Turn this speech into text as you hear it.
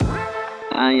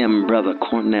I am Brother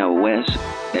Cornel West,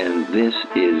 and this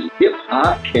is Hip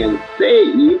Hop Can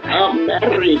Save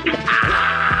America.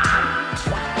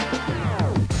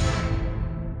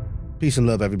 Peace and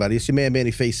love, everybody. It's your man,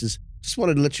 Manny Faces. Just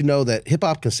wanted to let you know that Hip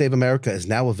Hop Can Save America is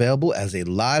now available as a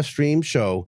live stream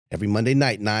show every Monday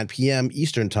night, 9 p.m.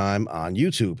 Eastern Time on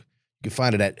YouTube. You can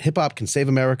find it at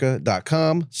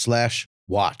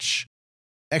hiphopcansaveamerica.com/watch.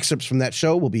 Excerpts from that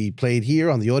show will be played here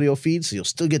on the audio feed, so you'll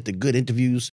still get the good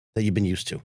interviews that you've been used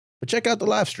to. But check out the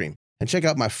live stream and check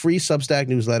out my free Substack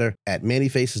newsletter at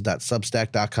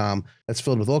mannyfaces.substack.com. That's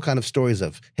filled with all kinds of stories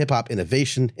of hip-hop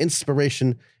innovation,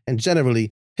 inspiration, and generally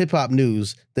hip-hop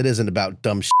news that isn't about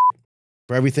dumb shit.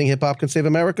 For everything Hip Hop Can Save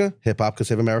America,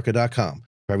 hiphopcansaveamerica.com.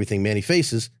 For everything Manny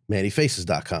Faces,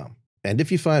 mannyfaces.com. And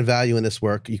if you find value in this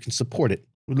work, you can support it.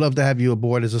 We'd love to have you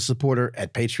aboard as a supporter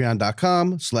at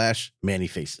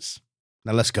patreon.com/mannyfaces.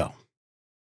 Now let's go.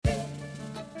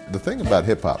 The thing about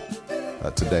hip hop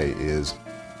today is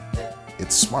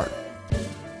it's smart.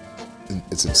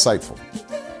 It's insightful.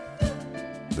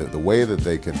 The way that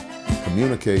they can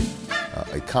communicate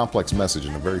a complex message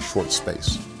in a very short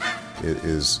space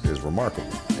is remarkable.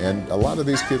 And a lot of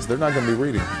these kids, they're not going to be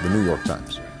reading the New York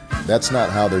Times. That's not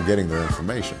how they're getting their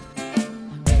information.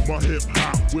 My hip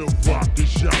hop will rock and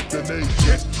shock the nation.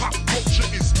 Hip hop culture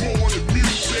is more than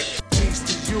music. Peace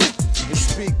to you and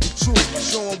speak the truth.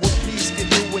 Show 'em what peace can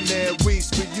do and there reach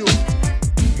for you.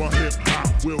 My hip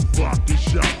hop will rock and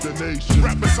shock the nation.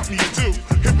 Rap is something you do.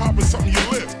 Hip hop is something you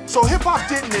live. So hip hop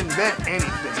didn't invent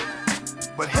anything,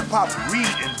 but hip hop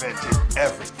reinvented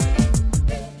everything.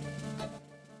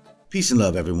 Peace and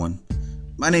love, everyone.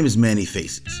 My name is Manny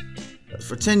Faces.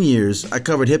 For 10 years, I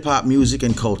covered hip-hop music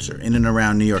and culture in and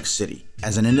around New York City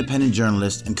as an independent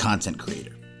journalist and content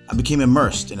creator. I became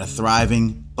immersed in a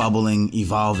thriving, bubbling,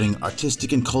 evolving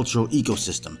artistic and cultural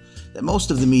ecosystem that most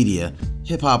of the media,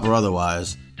 hip-hop or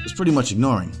otherwise, was pretty much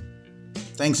ignoring.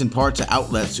 Thanks in part to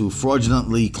outlets who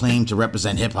fraudulently claimed to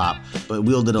represent hip-hop but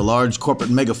wielded a large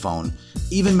corporate megaphone,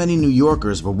 even many New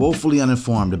Yorkers were woefully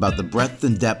uninformed about the breadth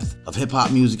and depth of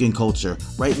hip-hop music and culture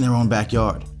right in their own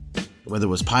backyard. Whether it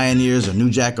was pioneers or new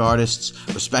jack artists,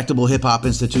 respectable hip-hop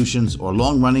institutions, or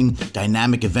long-running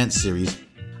dynamic event series,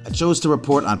 I chose to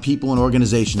report on people and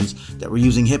organizations that were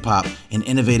using hip-hop in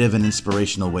innovative and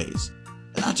inspirational ways.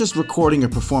 And not just recording or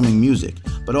performing music,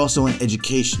 but also in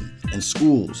education, in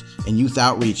schools, in youth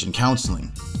outreach and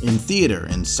counseling, in theater,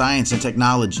 in science and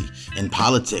technology, in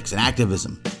politics and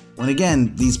activism. When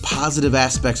again, these positive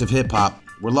aspects of hip-hop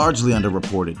were largely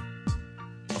underreported.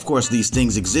 Of course, these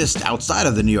things exist outside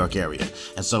of the New York area,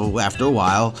 and so after a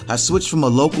while, I switched from a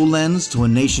local lens to a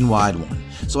nationwide one,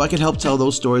 so I could help tell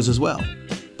those stories as well.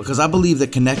 Because I believe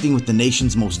that connecting with the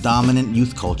nation's most dominant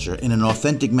youth culture in an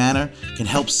authentic manner can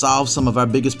help solve some of our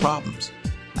biggest problems.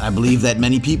 And I believe that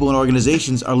many people and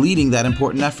organizations are leading that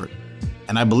important effort,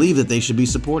 and I believe that they should be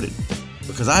supported,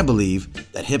 because I believe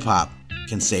that hip-hop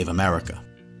can save America.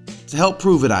 To help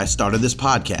prove it, I started this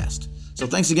podcast. So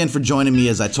thanks again for joining me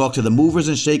as I talk to the movers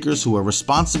and shakers who are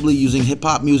responsibly using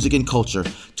hip-hop music and culture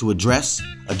to address,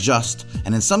 adjust,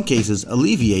 and in some cases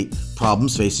alleviate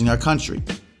problems facing our country.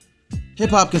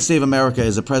 Hip Hop Can Save America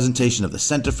is a presentation of the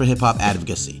Center for Hip Hop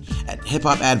Advocacy at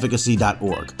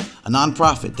hiphopadvocacy.org, a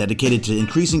nonprofit dedicated to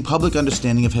increasing public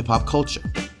understanding of hip-hop culture.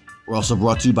 We're also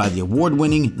brought to you by the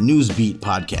award-winning Newsbeat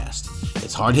podcast.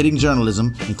 It's hard-hitting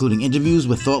journalism, including interviews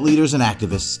with thought leaders and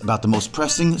activists about the most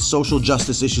pressing social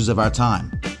justice issues of our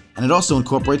time. And it also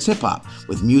incorporates hip-hop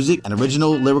with music and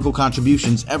original lyrical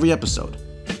contributions every episode.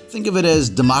 Think of it as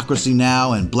Democracy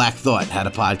Now! And Black Thought had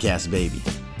a podcast baby.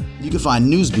 You can find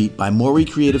Newsbeat by Maury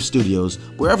Creative Studios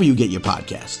wherever you get your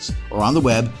podcasts, or on the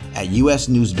web at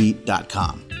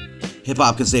usnewsbeat.com. Hip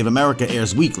Hop Can Save America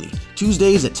airs weekly,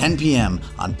 Tuesdays at 10 p.m.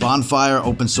 on Bonfire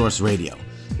Open Source Radio.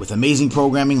 With amazing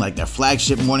programming like their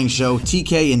flagship morning show,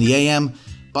 TK in the AM,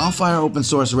 Bonfire Open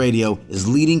Source Radio is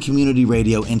leading community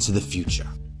radio into the future.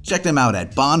 Check them out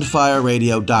at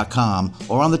bonfireradio.com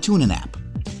or on the TuneIn app.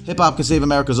 Hip Hop Can Save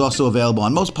America is also available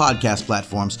on most podcast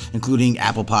platforms, including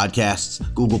Apple Podcasts,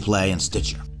 Google Play, and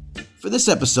Stitcher. For this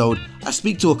episode, I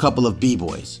speak to a couple of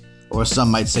b-boys, or some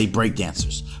might say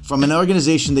breakdancers, from an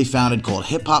organization they founded called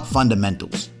Hip Hop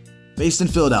Fundamentals. Based in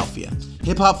Philadelphia,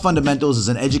 Hip Hop Fundamentals is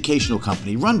an educational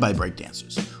company run by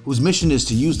breakdancers, whose mission is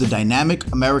to use the dynamic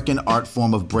American art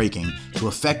form of breaking to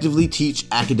effectively teach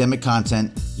academic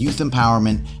content, youth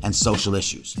empowerment, and social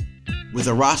issues. With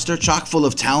a roster chock full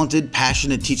of talented,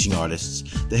 passionate teaching artists,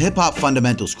 the Hip Hop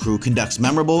Fundamentals crew conducts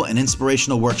memorable and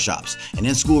inspirational workshops and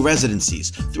in-school residencies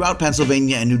throughout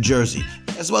Pennsylvania and New Jersey,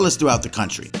 as well as throughout the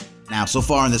country. Now, so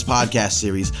far in this podcast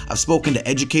series, I've spoken to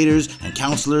educators and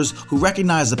counselors who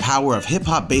recognize the power of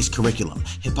hip-hop-based curriculum,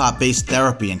 hip-hop-based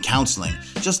therapy and counseling,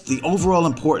 just the overall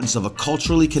importance of a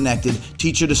culturally connected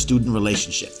teacher-to-student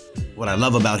relationship. What I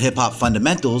love about Hip-Hop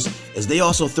Fundamentals is they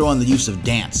also throw in the use of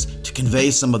dance to convey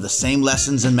some of the same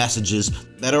lessons and messages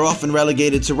that are often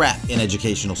relegated to rap in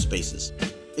educational spaces.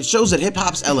 It shows that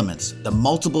hip-hop's elements, the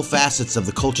multiple facets of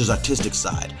the culture's artistic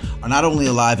side, are not only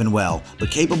alive and well, but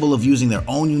capable of using their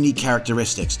own unique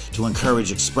characteristics to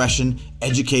encourage expression,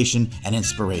 education, and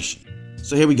inspiration.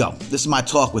 So here we go. This is my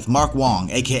talk with Mark Wong,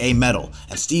 aka Metal,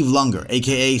 and Steve Lunger,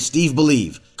 aka Steve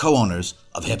Believe, co-owners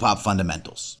of Hip-Hop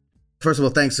Fundamentals. First of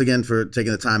all, thanks again for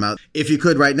taking the time out. If you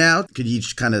could right now, could you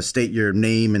each kind of state your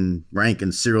name and rank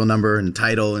and serial number and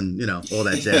title and, all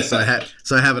that jazz, so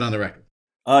I have it on the record.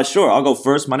 Sure, I'll go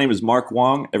first. My name is Mark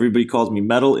Wong. Everybody calls me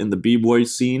Metal in the b-boy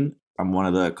scene. I'm one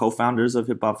of the co-founders of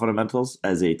Hip Hop Fundamentals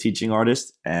as a teaching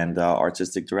artist and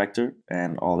artistic director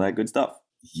and all that good stuff.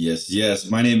 Yes.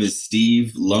 My name is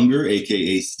Steve Lunger,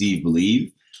 a.k.a. Steve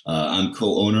Believe. I'm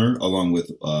co-owner along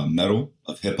with Metal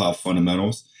of Hip Hop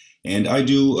Fundamentals. And I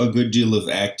do a good deal of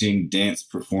acting, dance,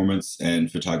 performance,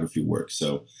 and photography work.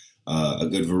 So a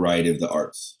good variety of the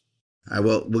arts. All right,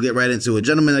 well, we'll get right into it.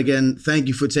 Gentlemen, again, thank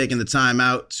you for taking the time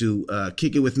out to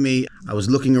kick it with me. I was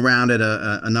looking around at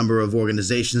a number of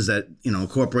organizations that,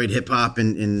 incorporate hip-hop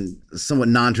in somewhat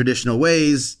non-traditional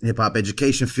ways, hip-hop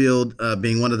education field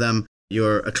being one of them.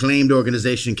 Your acclaimed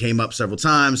organization came up several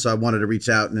times, so I wanted to reach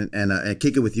out and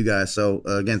kick it with you guys. So,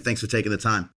 again, thanks for taking the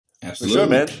time. Absolutely. For sure,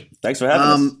 man. Thanks for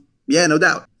having us. Yeah, no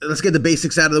doubt. Let's get the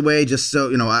basics out of the way, just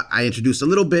so, I introduced a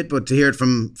little bit, but to hear it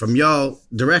from y'all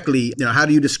directly, how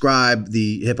do you describe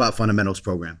the Hip Hop Fundamentals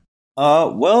program?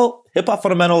 Well, Hip Hop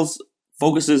Fundamentals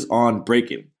focuses on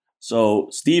breaking. So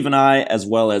Steve and I, as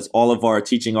well as all of our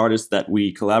teaching artists that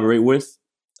we collaborate with,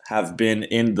 have been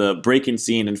in the breaking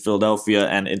scene in Philadelphia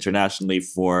and internationally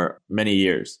for many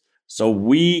years. So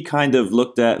we kind of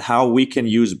looked at how we can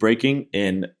use breaking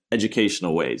in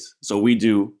educational ways. So we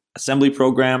do assembly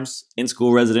programs,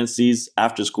 in-school residencies,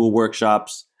 after-school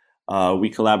workshops. We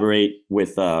collaborate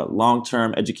with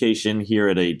long-term education here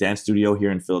at a dance studio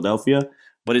here in Philadelphia.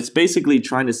 But it's basically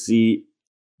trying to see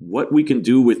what we can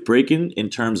do with breaking in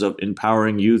terms of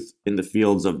empowering youth in the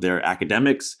fields of their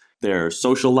academics, their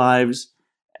social lives,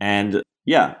 and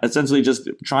essentially just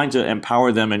trying to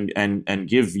empower them and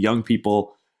give young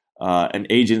people an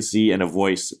agency and a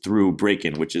voice through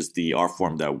breaking, which is the art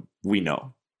form that we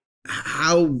know.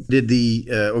 How did the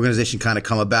organization kind of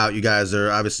come about? You guys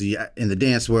are obviously in the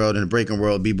dance world, in the breaking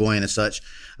world, b-boying and such.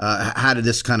 How did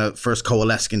this kind of first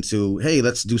coalesce into, hey,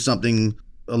 let's do something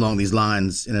along these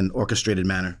lines in an orchestrated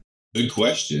manner? Good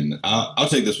question. I'll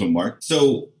take this one, Mark.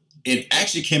 So it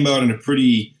actually came out in a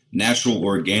pretty natural,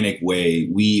 organic way.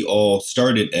 We all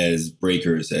started as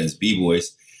breakers, as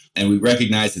b-boys, and we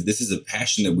recognized that this is a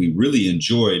passion that we really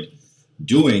enjoyed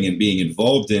doing and being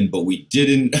involved in, but we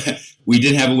didn't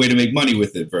have a way to make money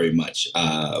with it very much.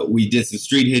 We did some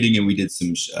street hitting and we did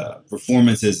some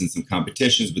performances and some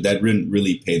competitions, but that didn't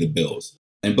really pay the bills.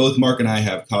 And both Mark and I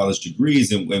have college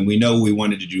degrees, and we know we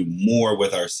wanted to do more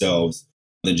with ourselves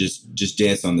than just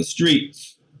dance on the street.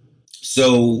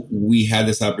 So we had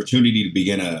this opportunity to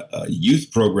begin a youth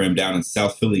program down in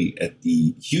South Philly at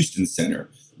the Houston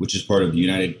Center, which is part of the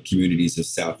United Communities of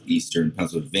Southeastern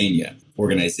Pennsylvania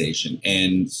organization.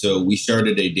 And so we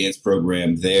started a dance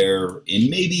program there in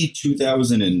maybe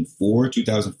 2004,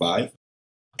 2005.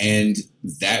 And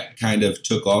that kind of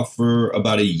took off for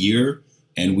about a year.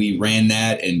 And we ran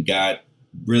that and got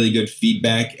really good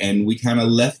feedback. And we kind of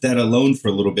left that alone for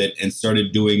a little bit and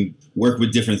started doing work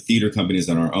with different theater companies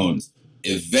on our own.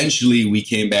 Eventually, we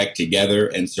came back together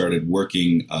and started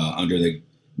working under the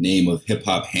name of Hip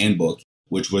Hop Handbook,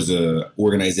 which was an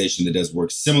organization that does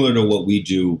work similar to what we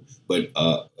do, but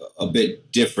a bit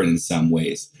different in some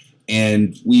ways.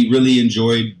 And we really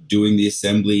enjoyed doing the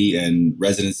assembly and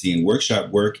residency and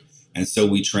workshop work. And so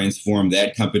we transformed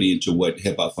that company into what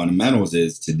Hip Hop Fundamentals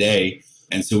is today.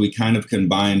 And so we kind of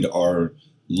combined our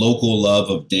local love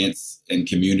of dance and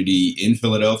community in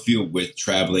Philadelphia with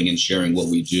traveling and sharing what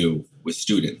we do with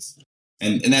students.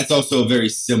 And that's also a very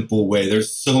simple way.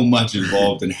 There's so much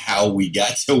involved in how we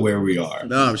got to where we are.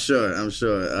 No, I'm sure.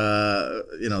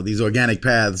 These organic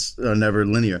paths are never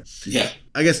linear. Yeah.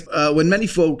 I guess when many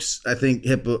folks, I think,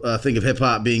 think of hip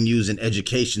hop being used in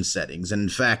education settings, and in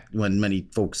fact, when many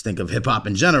folks think of hip hop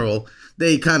in general,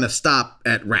 they kind of stop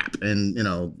at rap and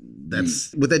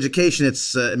That's with education.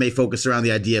 It may focus around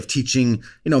the idea of teaching,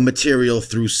 material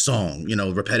through song,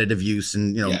 repetitive use,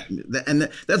 and and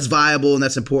that's viable and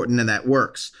that's important and that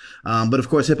works. But of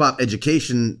course, hip hop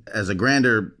education as a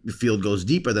grander field goes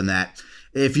deeper than that.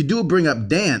 If you do bring up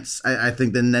dance, I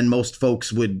think then most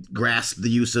folks would grasp the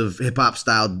use of hip hop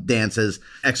style dance as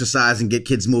exercise and get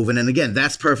kids moving. And again,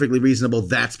 that's perfectly reasonable.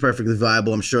 That's perfectly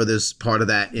viable. I'm sure there's part of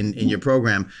that in your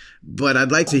program. But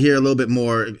I'd like to hear a little bit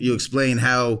more. You explain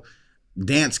how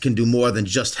dance can do more than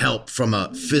just help from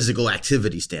a physical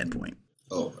activity standpoint.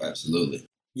 Oh, absolutely.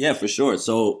 Yeah, for sure.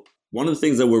 So one of the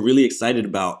things that we're really excited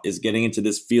about is getting into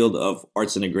this field of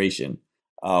arts integration.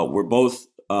 We're both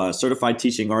certified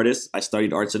teaching artists. I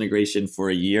studied arts integration for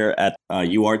a year at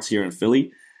UArts here in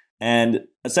Philly. And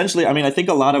essentially, I think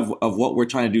a lot of what we're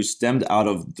trying to do stemmed out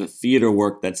of the theater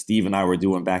work that Steve and I were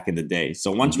doing back in the day.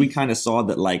 So once we kind of saw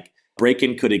that like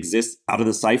breaking could exist out of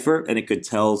the cipher and it could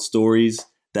tell stories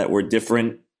that were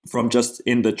different from just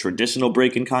in the traditional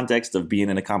breaking context of being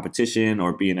in a competition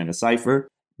or being in a cipher,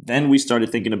 then we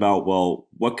started thinking about, well,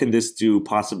 what can this do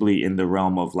possibly in the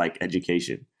realm of like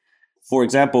education? For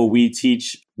example,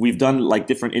 we've done like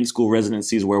different in-school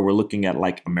residencies where we're looking at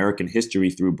like American history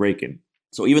through breaking.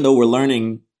 So even though we're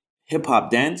learning hip hop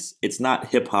dance, it's not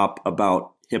hip hop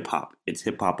about hip hop. It's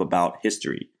hip hop about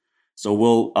history. So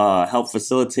we'll help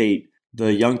facilitate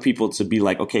the young people to be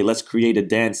like, okay, let's create a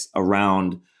dance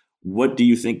around what do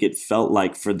you think it felt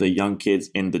like for the young kids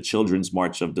in the Children's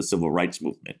March of the Civil Rights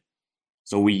Movement?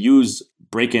 So we use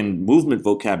breaking movement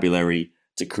vocabulary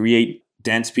to create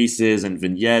dance pieces and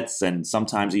vignettes and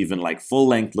sometimes even like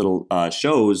full-length little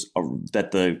shows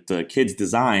that the kids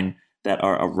design that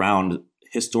are around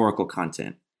historical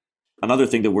content. Another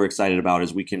thing that we're excited about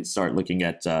is we can start looking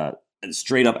at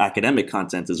straight up academic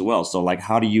content as well. So like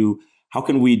how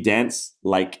can we dance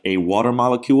like a water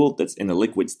molecule that's in a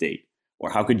liquid state? Or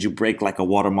how could you break like a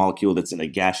water molecule that's in a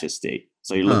gaseous state?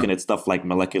 So you're looking at stuff like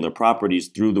molecular properties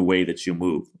through the way that you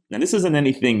move. And this isn't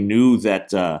anything new that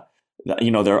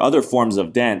there are other forms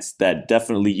of dance that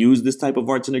definitely use this type of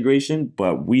arts integration,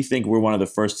 but we think we're one of the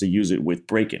first to use it with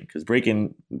breaking, because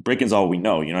breaking's all we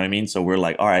know, you know what I mean? So we're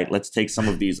like, all right, let's take some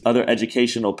of these other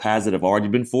educational paths that have already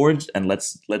been forged and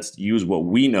let's use what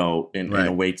we know in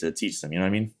a way to teach them, you know what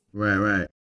I mean? Right.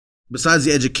 Besides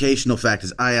the educational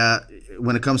factors,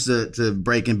 when it comes to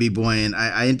breaking b-boying,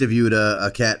 I interviewed a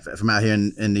cat from out here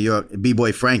in New York,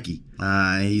 B-Boy Frankie.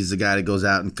 He's the guy that goes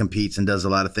out and competes and does a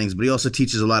lot of things, but he also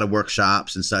teaches a lot of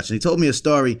workshops and such. And he told me a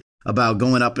story about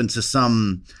going up into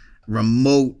some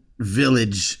remote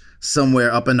village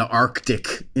somewhere up in the Arctic,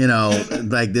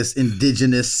 like this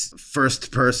indigenous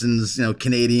first person's,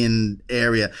 Canadian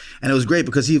area. And it was great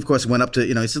because he, of course, went up to,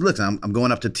 he said, look, I'm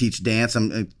going up to teach dance.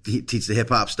 He teach the hip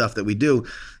hop stuff that we do.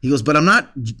 He goes, but I'm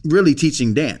not really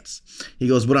teaching dance. He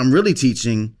goes, what I'm really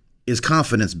teaching is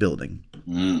confidence building.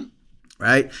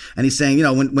 Right. And he's saying,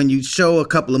 when you show a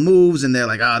couple of moves and they're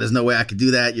like, oh, there's no way I could do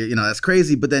that. That's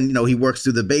crazy. But then, he works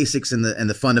through the basics and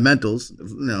the fundamentals,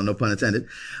 no pun intended.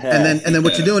 And then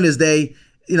what you're doing is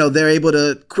they're able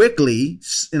to quickly,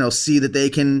 see that they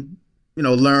can,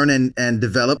 learn and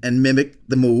develop and mimic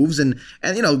the moves and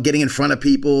getting in front of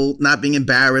people, not being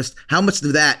embarrassed. How much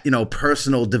of that,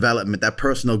 personal development, that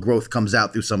personal growth comes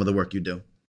out through some of the work you do?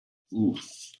 Ooh.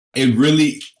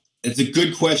 It's a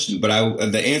good question, but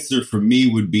the answer for me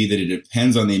would be that it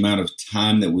depends on the amount of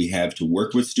time that we have to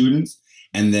work with students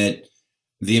and that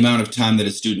the amount of time that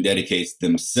a student dedicates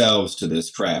themselves to this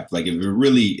craft. Like if it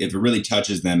really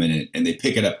touches them and they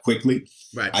pick it up quickly,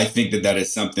 right. I think that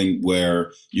is something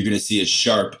where you're going to see a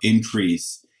sharp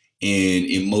increase in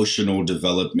emotional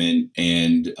development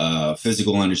and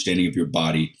physical understanding of your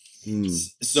body.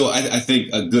 So I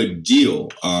think a good deal.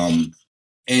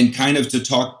 And kind of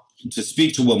to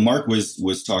speak to what Mark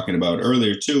was talking about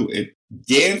earlier too,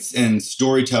 dance and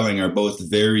storytelling are both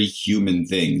very human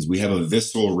things. We have a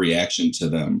visceral reaction to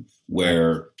them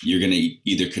where you're going to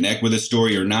either connect with a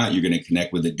story or not. You're going to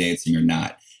connect with the dancing or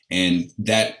not. And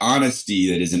that honesty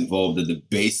that is involved at the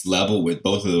base level with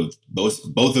both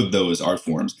of those art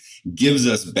forms gives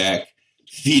us back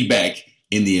feedback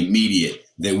in the immediate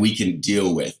that we can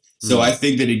deal with. So I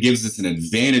think that it gives us an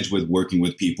advantage with working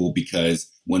with people because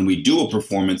when we do a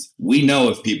performance, we know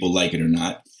if people like it or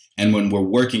not. And when we're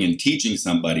working and teaching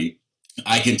somebody,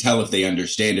 I can tell if they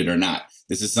understand it or not.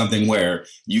 This is something where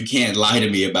you can't lie to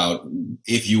me about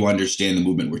if you understand the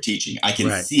movement we're teaching. I can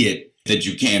see it that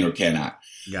you can or cannot.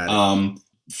 Got it.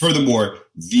 Furthermore,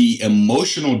 the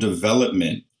emotional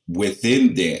development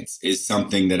within dance is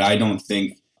something that I don't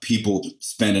think people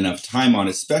spend enough time on,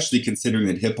 especially considering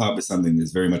that hip hop is something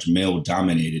that's very much male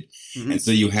dominated. Mm-hmm. And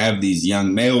so you have these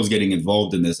young males getting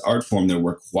involved in this art form that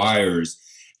requires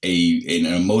an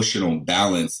emotional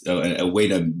balance, a way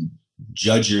to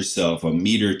judge yourself, a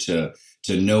meter to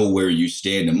know where you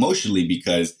stand emotionally,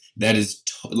 because that is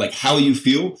like how you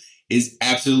feel is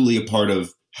absolutely a part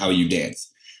of how you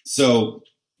dance. So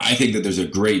I think that there's a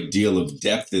great deal of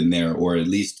depth in there, or at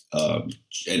least an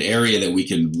area that we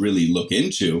can really look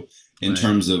into in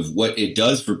terms of what it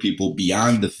does for people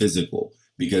beyond the physical,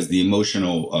 because the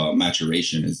emotional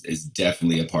maturation is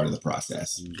definitely a part of the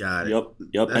process. Got it.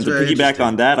 Yep. That's and to piggyback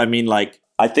on that, I mean, like,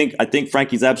 I think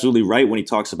Frankie's absolutely right when he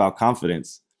talks about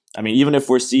confidence. I mean, even if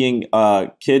we're seeing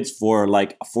kids for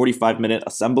like a 45-minute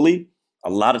assembly, a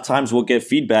lot of times we'll get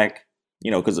feedback,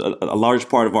 because a large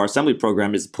part of our assembly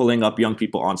program is pulling up young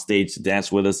people on stage to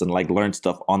dance with us and like learn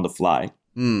stuff on the fly.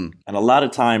 And a lot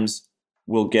of times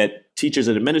we'll get teachers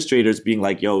and administrators being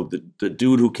like, yo, the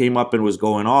dude who came up and was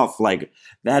going off, like,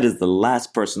 that is the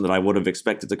last person that I would have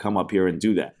expected to come up here and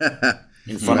do that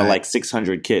in front of like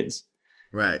 600 kids.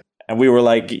 Right. And we were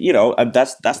like,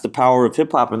 that's the power of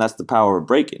hip hop, and that's the power of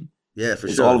breaking. Yeah, for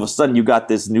sure. So all of a sudden you got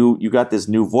this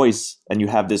new voice, and you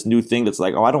have this new thing that's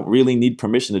like, oh, I don't really need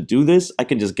permission to do this. I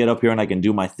can just get up here and I can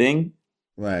do my thing.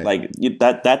 Right. Like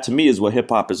that to me is what hip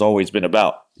hop has always been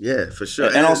about. Yeah, for sure.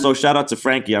 And also shout out to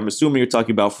Frankie. I'm assuming you're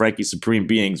talking about Frankie Supreme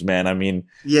Beings, man. I mean,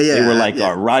 they were like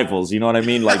our rivals. You know what I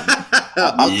mean? Like,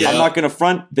 I'm not gonna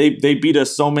front. They beat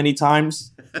us so many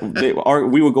times.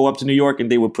 We would go up to New York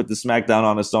and they would put the smackdown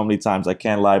on us so many times. I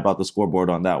can't lie about the scoreboard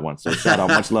on that one. So shout out,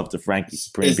 much love to Frankie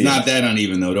Supreme It's Beings. not that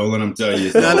uneven though. Don't let them tell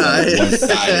you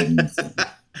it's one-sided.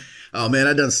 Oh man,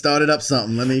 I done started up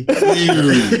something. Let me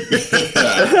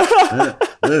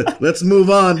let's move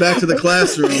on back to the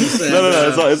classroom.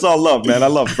 No, it's all love, man. I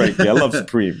love Frankie. I love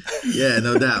Supreme. Yeah,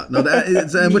 no doubt.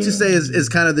 And what you say is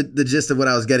kind of the gist of what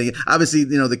I was getting. Obviously,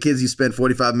 the kids you spend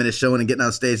 45 minutes showing and getting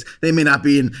on stage, they may not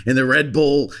be in the Red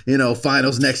Bull,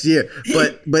 finals next year,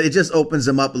 but it just opens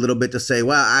them up a little bit to say,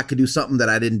 wow, I could do something that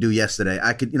I didn't do yesterday.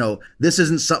 I could, this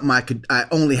isn't something I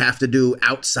only have to do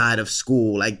outside of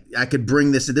school. Like, I could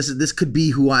bring this could be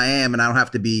who I am, and I don't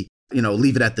have to be,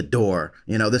 leave it at the door.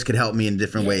 This could help me in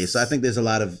different ways. So I think there's a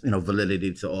lot of,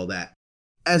 validity to all that.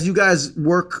 As you guys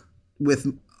work with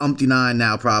Umpty Nine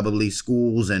now, probably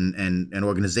schools and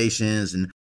organizations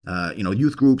and,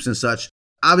 youth groups and such,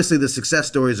 obviously the success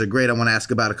stories are great. I want to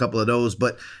ask about a couple of those,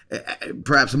 but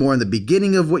perhaps more in the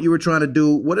beginning of what you were trying to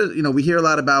do. What is, we hear a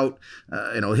lot about,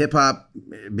 hip hop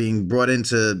being brought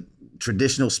into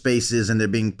traditional spaces, and they're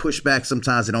being pushed back.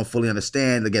 Sometimes they don't fully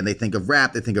understand. Again, they think of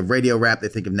rap, they think of radio rap, they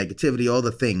think of negativity, all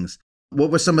the things. What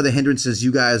were some of the hindrances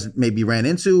you guys maybe ran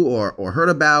into or heard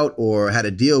about or had to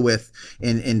deal with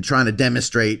in trying to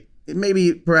demonstrate,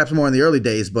 maybe perhaps more in the early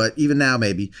days, but even now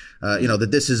maybe, that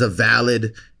this is a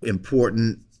valid,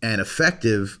 important, and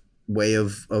effective way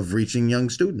of reaching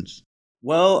young students?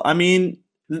 Well, I mean,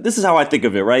 this is how I think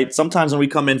of it, right? Sometimes when we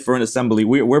come in for an assembly,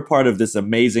 we're part of this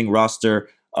amazing roster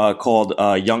called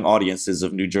Young Audiences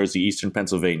of New Jersey, Eastern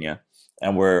Pennsylvania.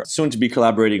 And we're soon to be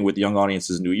collaborating with Young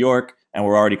Audiences New York, and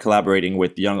we're already collaborating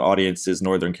with Young Audiences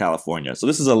Northern California. So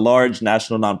this is a large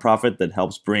national nonprofit that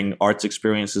helps bring arts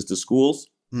experiences to schools.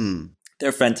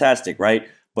 They're fantastic, right?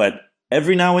 But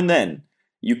every now and then,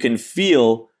 you can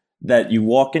feel that you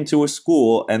walk into a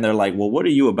school and they're like, well, what are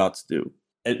you about to do?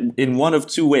 In one of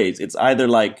two ways. It's either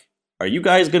like, are you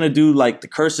guys going to do like the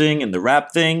cursing and the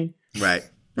rap thing? Right.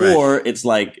 Or it's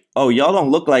like, oh, y'all don't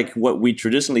look like what we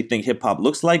traditionally think hip hop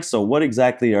looks like. So what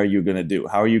exactly are you gonna do?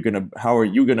 How are you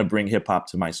gonna bring hip hop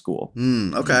to my school?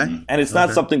 Okay. And it's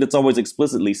not something that's always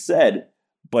explicitly said,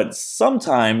 but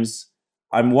sometimes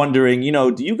I'm wondering,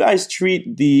 do you guys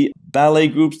treat the ballet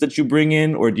groups that you bring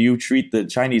in, or do you treat the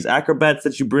Chinese acrobats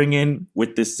that you bring in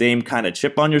with this same kind of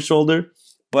chip on your shoulder?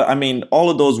 But I mean, all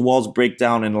of those walls break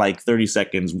down in like 30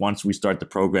 seconds once we start the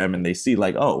program, and they see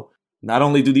like, oh, not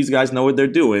only do these guys know what they're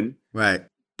doing, right?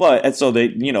 But and so they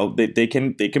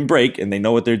can break and they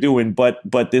know what they're doing. But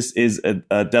this is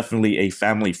definitely a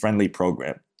family friendly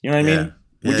program. You know what I mean?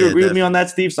 Would you agree with me on that,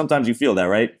 Steve? Sometimes you feel that,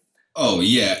 right? Oh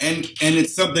yeah, and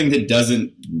it's something that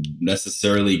doesn't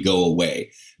necessarily go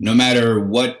away. No matter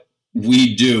what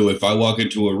we do, if I walk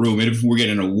into a room and if we're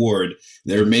getting an award,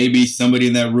 there may be somebody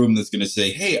in that room that's going to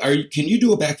say, "Hey, can you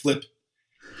do a backflip?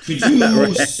 Could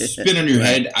you spin on your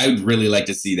head? I'd really like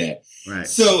to see that." Right.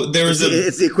 So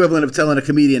it's the equivalent of telling a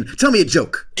comedian, "Tell me a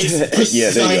joke." Yeah,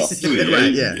 there you go.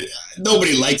 Right, yeah.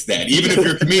 Nobody likes that. Even if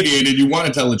you're a comedian and you want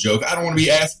to tell a joke, I don't want to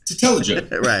be asked to tell a joke.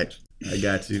 Right. I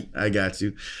got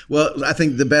you. Well, I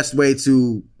think the best way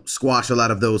to squash a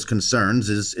lot of those concerns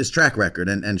is track record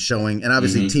and showing, and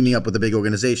obviously teaming up with a big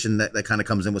organization that kind of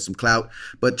comes in with some clout,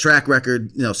 but track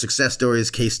record, success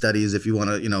stories, case studies, if you want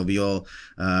to, be all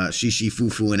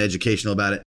foo-foo and educational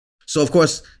about it. So of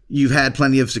course you've had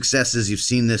plenty of successes. You've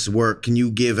seen this work. Can you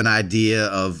give an idea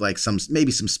of like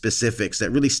maybe some specifics that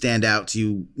really stand out to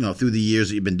you, through the years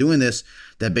that you've been doing this,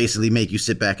 that basically make you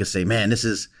sit back and say, man, this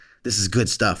is good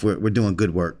stuff. We're doing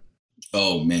good work.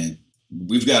 Oh man,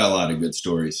 we've got a lot of good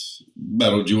stories.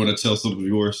 Beto, do you want to tell some of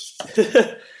yours?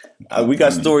 We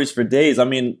got stories for days. I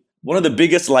mean, one of the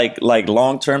biggest like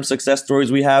long-term success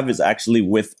stories we have is actually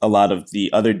with a lot of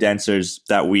the other dancers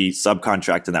that we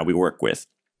subcontract and that we work with.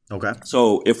 Okay.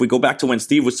 So if we go back to when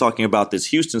Steve was talking about this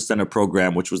Houston Center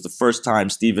program, which was the first time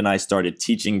Steve and I started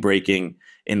teaching breaking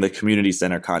in the community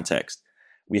center context,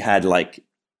 we had like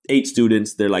 8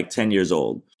 students. They're like 10 years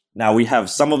old. Now we have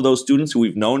some of those students who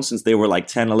we've known since they were like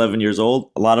 10, 11 years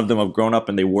old. A lot of them have grown up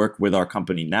and they work with our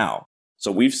company now. So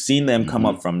we've seen them come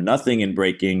up from nothing in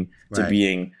breaking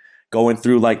to going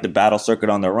through like the battle circuit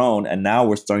on their own. And now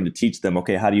we're starting to teach them,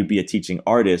 okay, how do you be a teaching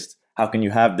artist? How can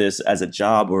you have this as a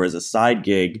job or as a side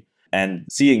gig? And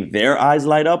seeing their eyes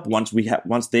light up once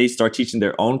they start teaching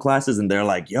their own classes and they're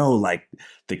like, yo, like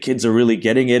the kids are really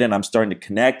getting it and I'm starting to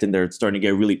connect and they're starting to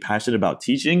get really passionate about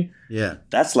teaching. Yeah.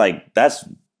 That's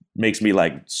makes me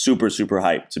like super, super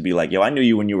hyped to be like, yo, I knew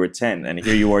you when you were 10 and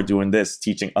here you are doing this,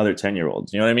 teaching other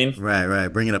 10-year-olds. You know what I mean? Right.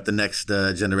 Bringing up the next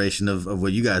generation of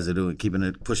what you guys are doing,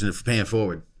 pushing it, paying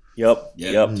forward. Yep.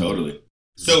 Totally.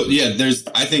 So yeah,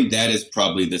 I think that is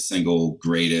probably the single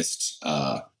greatest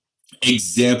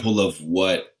example of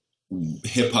what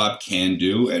hip hop can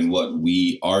do and what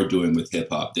we are doing with hip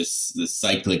hop. The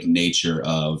cyclic nature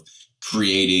of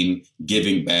creating,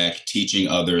 giving back, teaching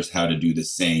others how to do the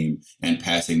same and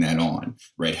passing that on,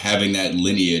 right? Having that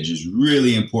lineage is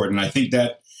really important. I think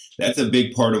that's a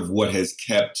big part of what has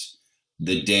kept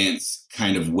the dance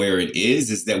kind of where it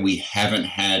is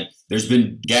that there's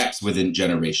been gaps within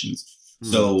generations.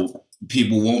 So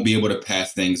people won't be able to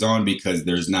pass things on because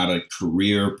there's not a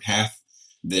career path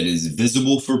that is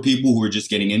visible for people who are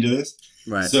just getting into this.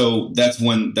 Right. So that's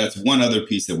one other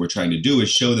piece that we're trying to do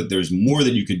is show that there's more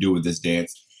that you could do with this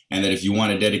dance. And that if you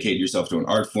want to dedicate yourself to an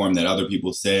art form that other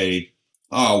people say,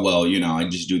 oh, well, I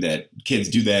just do that. Kids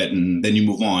do that. And then you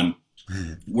move on.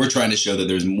 We're trying to show that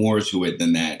there's more to it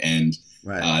than that. And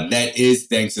that is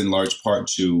thanks in large part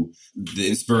to the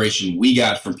inspiration we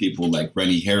got from people like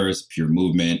Rennie Harris, Pure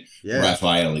Movement,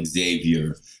 Raphael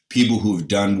Xavier, people who've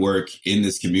done work in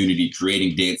this community,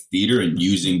 creating dance theater and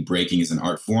using breaking as an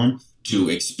art form to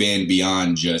expand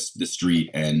beyond just the street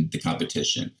and the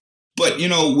competition. But,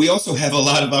 we also have a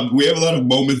lot of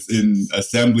moments in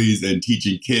assemblies and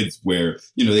teaching kids where,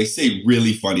 they say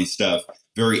really funny stuff,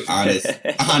 very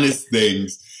honest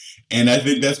things. And I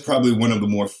think that's probably one of the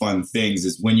more fun things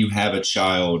is when you have a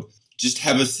child just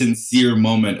have a sincere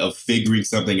moment of figuring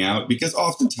something out, because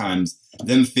oftentimes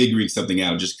them figuring something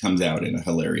out just comes out in a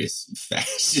hilarious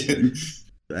fashion.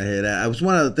 I hear that. It was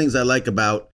one of the things I like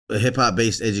about a hip-hop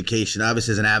based education.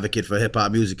 Obviously, as an advocate for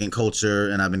hip-hop music and culture,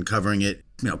 and I've been covering it,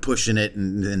 pushing it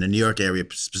in the New York area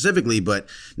specifically. But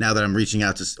now that I'm reaching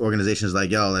out to organizations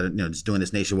like y'all that just doing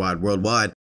this nationwide,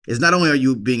 worldwide, is not only are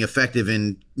you being effective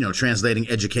in translating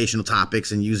educational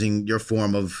topics and using your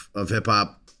form of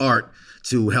hip-hop art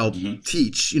to help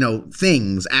teach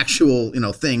things, actual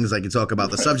things, like you talk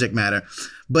about the subject matter,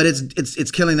 but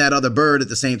it's killing that other bird at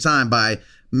the same time by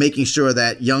making sure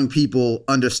that young people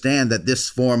understand that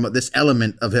this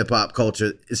element of hip-hop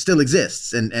culture still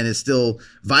exists and is still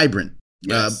vibrant.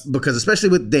 Yes. Because especially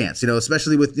with dance,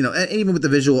 especially with and even with the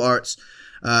visual arts.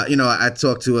 I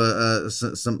talked to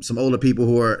some older people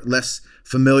who are less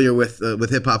familiar with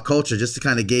hip hop culture just to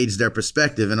kind of gauge their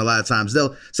perspective. And a lot of times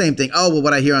they'll same thing. Oh, well,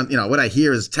 what I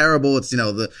hear is terrible. It's,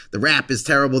 the rap is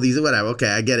terrible. These are whatever. Okay,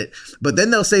 I get it. But then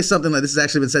they'll say something like this has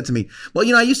actually been said to me.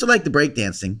 Well, I used to like the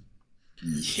breakdancing.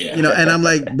 Yeah. And I'm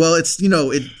like, well, it's,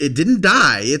 it didn't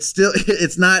die. It's still,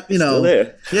 it's not, still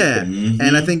there. Yeah. Mm-hmm.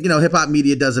 And I think, hip hop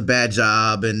media does a bad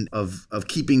job of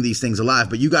keeping these things alive,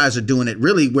 but you guys are doing it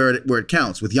really where it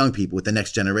counts with young people, with the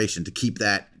next generation, to keep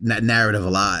that narrative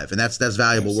alive. And that's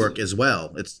valuable work as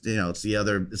well. It's,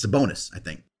 it's a bonus, I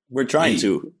think. We're trying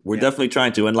to, definitely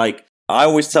trying to. And like, I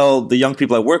always tell the young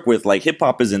people I work with, like hip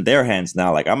hop is in their hands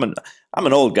now. Like I'm an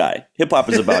old guy. Hip hop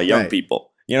is about young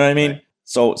people. You know what I mean? Right.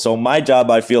 So my job,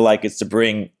 I feel like, is to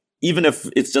bring, even if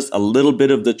it's just a little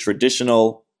bit of the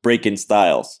traditional break-in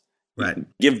styles, Right.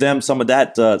 Give them some of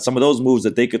that, some of those moves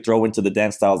that they could throw into the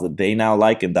dance styles that they now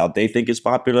like and that they think is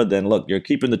popular. Then look, you're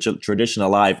keeping the tradition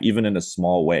alive, even in a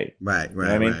small way. Right. You know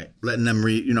what I mean? Right. Letting them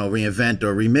reinvent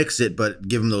or remix it, but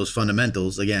give them those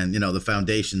fundamentals. Again, the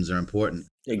foundations are important.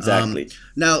 Exactly.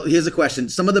 Now, here's a question.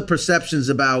 Some of the perceptions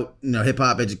about hip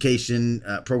hop education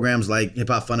programs like Hip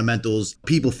Hop Fundamentals,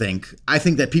 I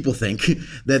think that people think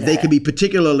that they could be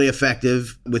particularly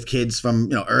effective with kids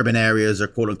from urban areas or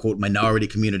quote unquote minority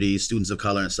communities, students of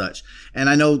color and such. And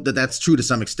I know that that's true to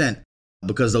some extent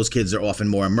because those kids are often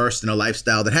more immersed in a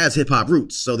lifestyle that has hip hop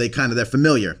roots, so they're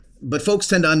familiar. But folks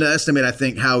tend to underestimate, I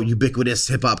think, how ubiquitous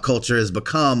hip hop culture has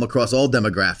become across all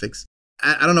demographics.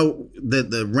 I don't know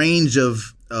the range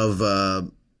of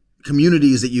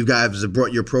communities that you guys have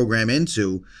brought your program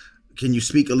into. Can you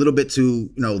speak a little bit to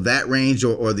that range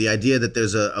or the idea that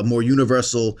there's a more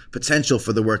universal potential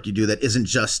for the work you do that isn't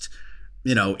just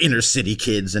inner city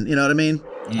kids and you know what I mean?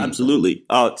 Absolutely.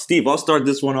 Steve, I'll start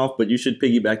this one off, but you should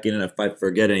piggyback in if I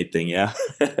forget anything. Yeah.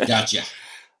 Gotcha.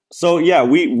 So yeah,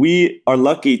 we are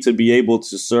lucky to be able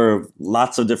to serve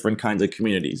lots of different kinds of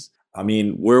communities. I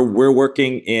mean, we're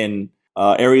working in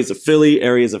areas of Philly,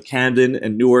 areas of Camden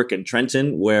and Newark and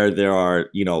Trenton, where there are,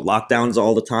 lockdowns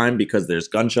all the time because there's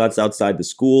gunshots outside the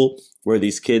school, where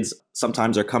these kids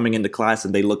sometimes are coming into class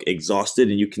and they look exhausted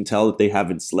and you can tell that they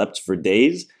haven't slept for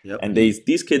days. Yep. And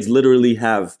these kids literally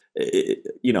have,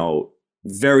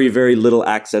 very, very little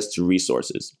access to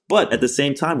resources. But at the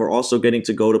same time, we're also getting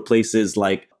to go to places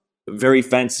like very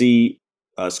fancy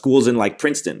schools in like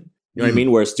Princeton. You know what I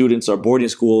mean? Where students are boarding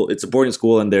school. It's a boarding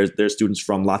school and there's students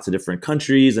from lots of different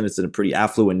countries and it's in a pretty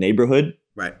affluent neighborhood.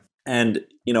 Right. And,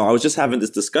 I was just having this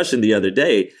discussion the other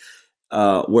day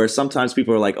where sometimes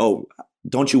people are like, oh,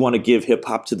 don't you want to give hip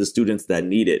hop to the students that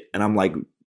need it? And I'm like,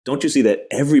 don't you see that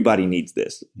everybody needs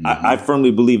this? Mm-hmm. I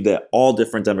firmly believe that all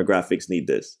different demographics need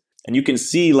this. And you can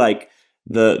see like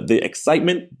the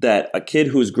excitement that a kid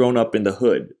who's grown up in the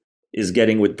hood is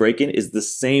getting with breaking is the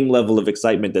same level of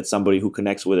excitement that somebody who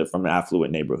connects with it from an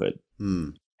affluent neighborhood.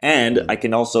 And I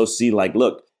can also see like,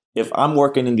 look, if I'm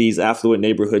working in these affluent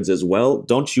neighborhoods as well,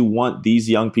 don't you want these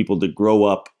young people to grow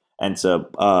up and to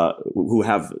who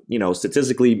have,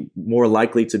 statistically more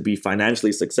likely to be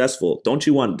financially successful? Don't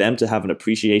you want them to have an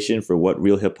appreciation for what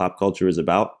real hip hop culture is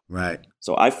about? Right.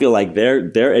 So I feel like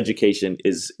their education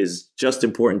is just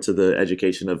important to the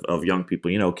education of young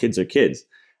people. Kids are kids.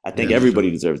 I think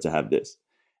everybody deserves to have this.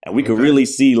 And we could really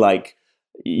see like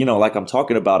I'm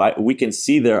talking about, we can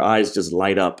see their eyes just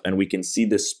light up and we can see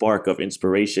this spark of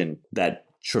inspiration that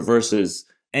traverses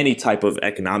any type of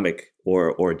economic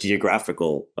or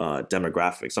geographical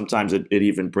demographic. Sometimes it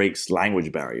even breaks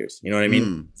language barriers. You know what I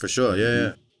mean? For sure.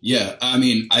 Yeah. Yeah. I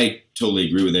mean, I totally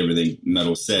agree with everything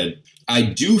Metal said. I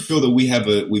do feel that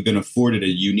we've been afforded a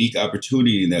unique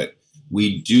opportunity that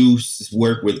we do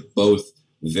work with both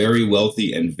very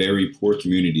wealthy and very poor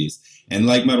communities. And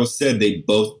like Metal said, they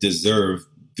both deserve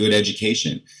good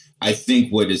education. I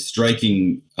think what is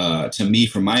striking to me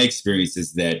from my experience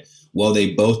is that while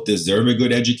they both deserve a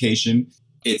good education,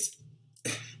 it's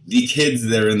the kids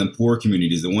that are in the poor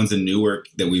communities, the ones in Newark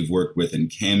that we've worked with in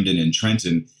Camden and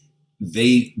Trenton,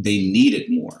 they need it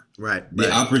more. Right.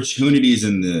 The opportunities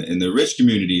in the rich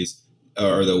communities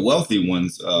or the wealthy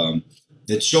ones,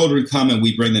 the children come and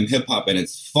we bring them hip hop and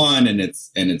it's fun and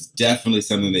it's definitely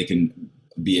something they can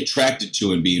be attracted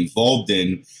to and be involved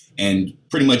in. And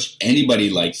pretty much anybody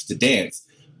likes to dance.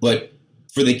 But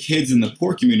for the kids in the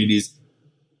poor communities,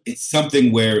 it's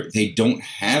something where they don't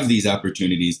have these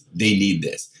opportunities. They need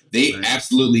this. They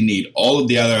absolutely need all of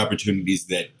the other opportunities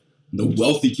that the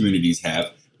wealthy communities have,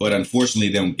 but unfortunately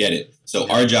they don't get it. So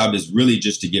our job is really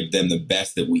just to give them the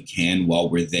best that we can while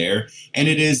we're there. And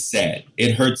it is sad.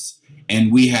 It hurts.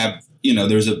 And we have,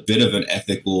 there's a bit of an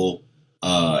ethical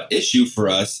issue for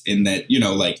us in that,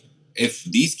 if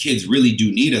these kids really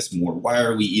do need us more, why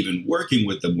are we even working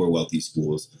with the more wealthy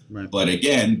schools? Right. But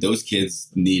again, those kids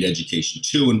need education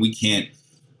too. And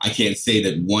I can't say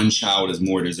that one child is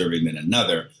more deserving than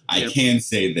another. I can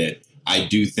say that I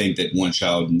do think that one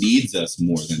child needs us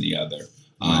more than the other.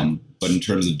 But in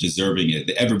terms of deserving it,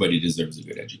 everybody deserves a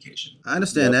good education. I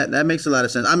understand that. That makes a lot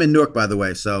of sense. I'm in Newark, by the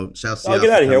way, so shouts to get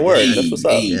out of here. Word. That's what's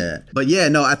up. Yeah. But yeah,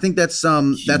 no, I think that's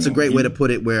a great way to put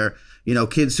it where,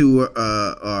 kids who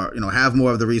are have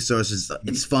more of the resources,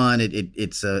 it's fun.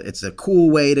 It's a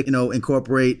cool way to,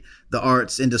 incorporate the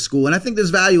arts into school. And I think there's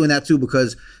value in that too,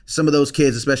 because some of those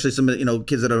kids, especially some of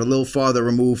kids that are a little farther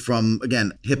removed from,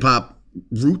 again, hip hop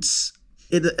roots,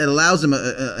 it allows them,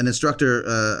 an instructor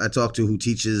I talked to who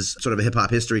teaches sort of a hip hop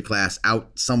history class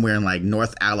out somewhere in like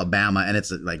North Alabama, and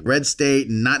it's like red state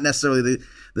and not necessarily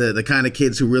the kind of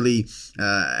kids who really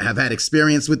have had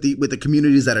experience with the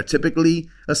communities that are typically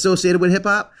associated with hip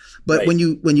hop. But when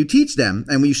you teach them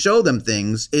and when you show them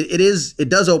things, it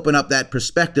does open up that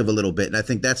perspective a little bit, and I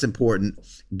think that's important.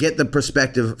 Get the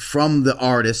perspective from the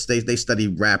artists. They study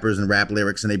rappers and rap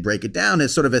lyrics, and they break it down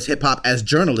as sort of as hip hop as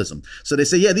journalism. So they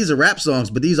say, yeah, these are rap songs,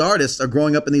 but these artists are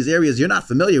growing up in these areas you're not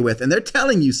familiar with, and they're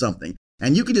telling you something.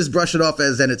 And you can just brush it off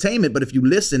as entertainment, but if you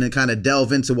listen and kind of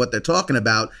delve into what they're talking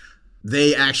about,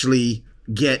 they actually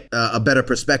get a better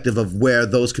perspective of where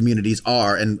those communities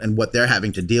are and what they're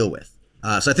having to deal with.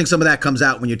 So I think some of that comes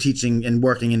out when you're teaching and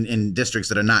working in districts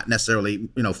that are not necessarily,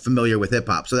 familiar with hip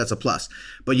hop. So that's a plus.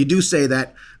 But you do say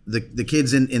that the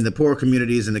kids in the poorer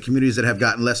communities and the communities that have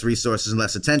gotten less resources and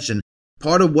less attention,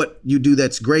 part of what you do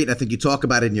that's great, I think you talk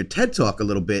about it in your TED Talk a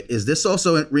little bit, is this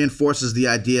also reinforces the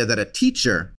idea that a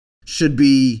teacher should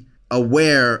be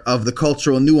aware of the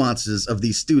cultural nuances of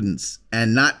these students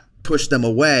and not push them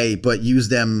away, but use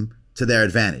them to their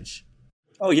advantage.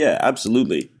 Oh, yeah,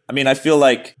 absolutely. I mean, I feel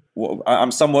like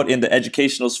I'm somewhat in the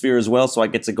educational sphere as well, so I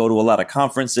get to go to a lot of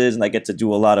conferences and I get to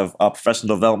do a lot of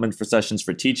professional development for sessions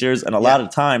for teachers. And a lot of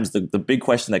times, the big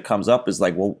question that comes up is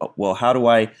like, well, how do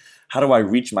I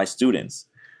reach my students?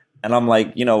 And I'm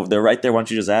like, they're right there. Why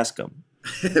don't you just ask them?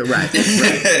 right.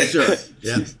 Sure.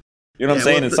 Yeah. You know what I'm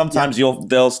saying? And sometimes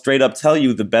they'll straight up tell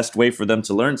you the best way for them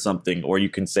to learn something, or you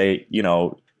can say,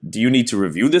 do you need to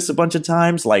review this a bunch of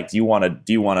times? Like, do you want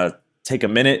to take a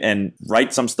minute and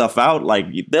write some stuff out? Like,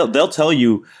 they'll tell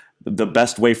you the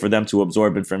best way for them to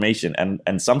absorb information.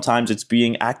 And sometimes it's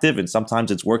being active, and sometimes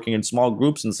it's working in small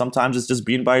groups, and sometimes it's just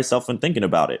being by yourself and thinking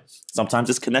about it. Sometimes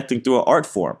it's connecting through an art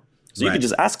form. So you can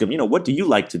just ask them, what do you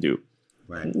like to do?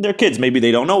 Right. They're kids. Maybe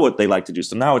they don't know what they like to do.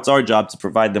 So now it's our job to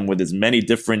provide them with as many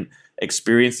different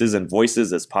experiences and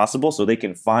voices as possible so they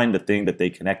can find the thing that they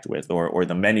connect with, or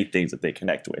the many things that they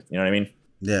connect with. You know what I mean?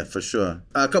 Yeah, for sure.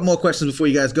 A couple more questions before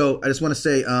you guys go. I just want to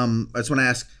say, I just want to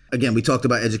ask, again, we talked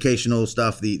about educational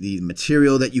stuff, the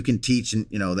material that you can teach, and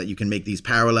that you can make these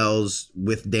parallels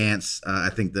with dance. I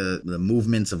think the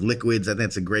movements of liquids, I think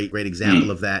that's a great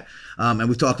example of that. And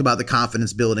we've talked about the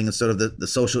confidence building and sort of the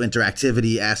social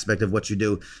interactivity aspect of what you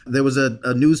do. There was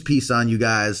a news piece on you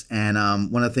guys,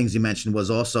 and one of the things you mentioned was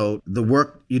also the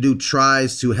work you do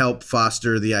tries to help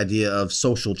foster the idea of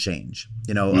social change,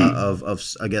 of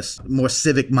I guess, more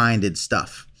civic-minded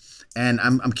stuff. And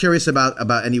I'm curious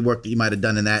about any work that you might have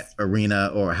done in that arena,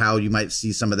 or how you might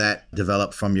see some of that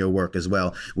develop from your work as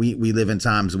well. We live in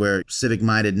times where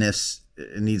civic-mindedness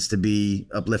needs to be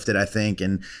uplifted, I think,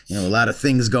 and a lot of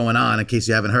things going on. In case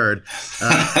you haven't heard,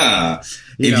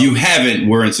 if you haven't,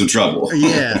 we're in some trouble.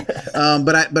 Yeah,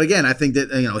 but again, I think that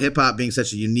hip hop being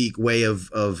such a unique way of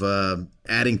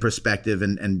adding perspective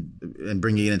and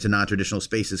bringing it into non-traditional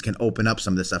spaces can open up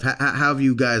some of this stuff. How have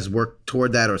you guys worked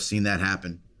toward that or seen that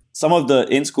happen? Some of the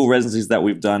in-school residencies that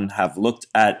we've done have looked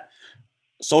at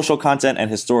social content and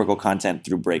historical content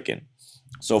through break-in.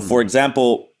 So, for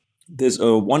example, there's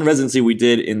one residency we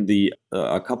did in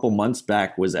a couple months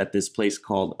back was at this place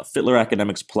called Fitler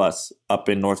Academics Plus up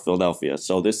in North Philadelphia.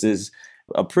 So this is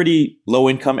a pretty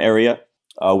low-income area.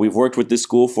 We've worked with this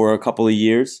school for a couple of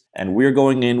years, and we're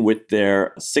going in with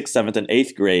their 6th, 7th, and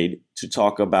 8th grade to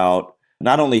talk about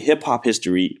not only hip-hop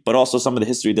history, but also some of the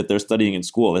history that they're studying in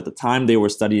school. At the time, they were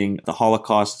studying the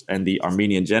Holocaust and the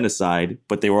Armenian genocide,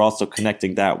 but they were also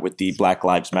connecting that with the Black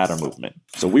Lives Matter movement.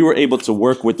 So we were able to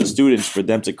work with the students for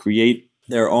them to create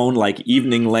their own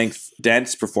evening-length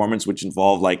dance performance, which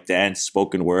involved dance,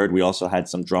 spoken word. We also had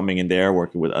some drumming in there,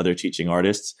 working with other teaching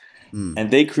artists.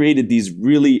 And they created these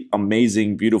really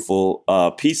amazing, beautiful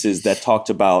pieces that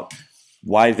talked about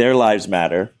why their lives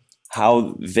matter,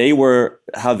 how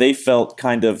they felt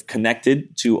kind of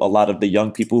connected to a lot of the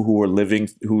young people who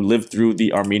lived through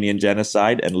the Armenian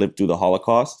genocide and lived through the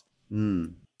Holocaust.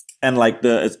 And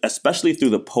especially through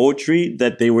the poetry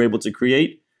that they were able to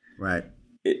create. Right.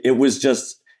 It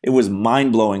was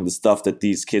mind-blowing, the stuff that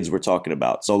these kids were talking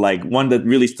about. So one that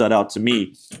really stood out to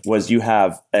me was you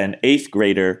have an 8th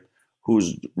grader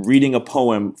who's reading a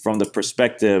poem from the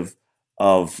perspective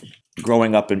of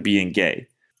growing up and being gay.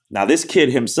 Now, this kid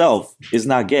himself is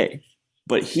not gay,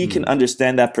 but he can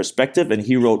understand that perspective, and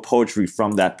he wrote poetry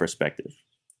from that perspective.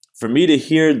 For me to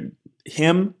hear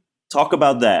him talk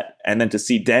about that, and then to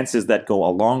see dances that go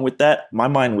along with that, my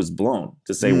mind was blown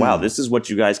to say, wow, this is what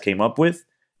you guys came up with?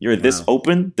 You're this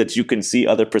open that you can see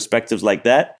other perspectives like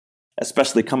that,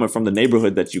 especially coming from the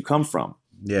neighborhood that you come from.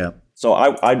 Yeah. So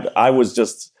I was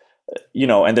just,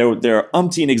 and there are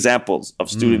umpteen examples of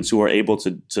students who are able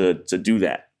to do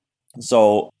that.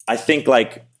 So I think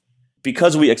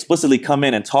because we explicitly come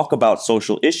in and talk about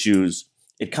social issues,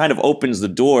 it kind of opens the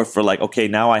door for like, okay,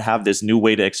 now I have this new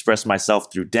way to express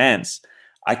myself through dance.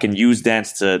 I can use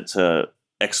dance to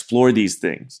explore these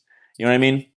things. You know what I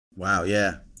mean? Wow.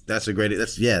 Yeah. That's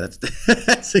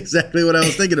that's exactly what I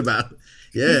was thinking about.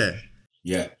 Yeah.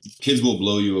 Yeah. Kids will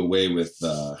blow you away with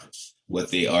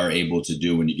what they are able to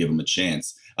do when you give them a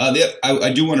chance.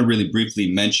 I do want to really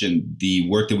briefly mention the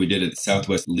work that we did at the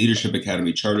Southwest Leadership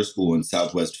Academy Charter School in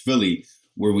Southwest Philly,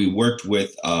 where we worked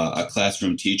with a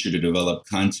classroom teacher to develop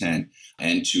content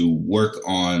and to work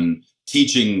on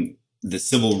teaching the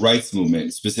civil rights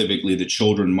movement, specifically the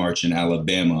Children March in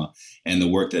Alabama, and the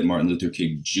work that Martin Luther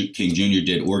King Jr.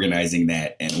 did organizing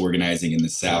that and organizing in the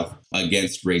South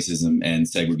against racism and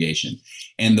segregation.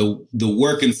 And the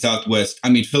work in Southwest, I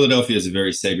mean, Philadelphia is a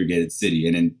very segregated city,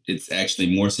 and it's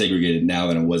actually more segregated now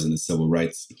than it was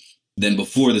than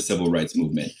before the civil rights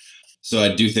movement. So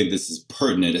I do think this is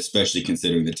pertinent, especially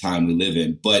considering the time we live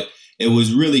in. But it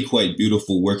was really quite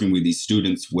beautiful working with these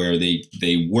students where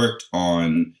they worked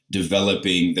on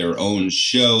developing their own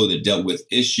show that dealt with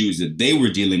issues that they were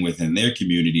dealing with in their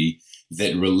community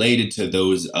that related to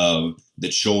those of the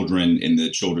children in the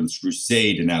Children's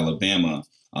Crusade in Alabama,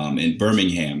 in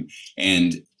Birmingham.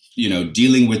 And,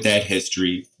 dealing with that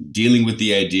history, dealing with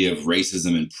the idea of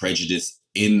racism and prejudice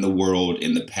in the world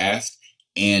in the past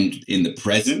and in the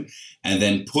present, and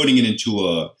then putting it into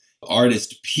a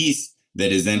artist piece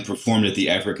that is then performed at the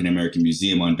African American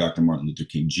Museum on Dr. Martin Luther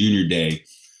King Jr. Day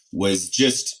was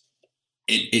just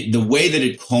the way that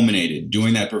it culminated,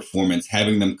 doing that performance,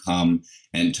 having them come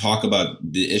and talk about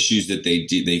the issues that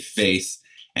they face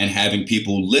and having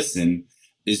people listen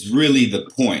is really the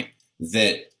point,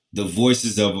 that the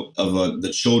voices of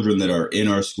the children that are in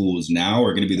our schools now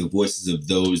are going to be the voices of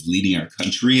those leading our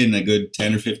country in a good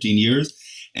 10 or 15 years.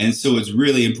 And so it's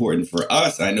really important for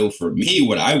us. I know for me,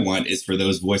 what I want is for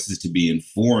those voices to be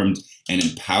informed and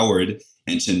empowered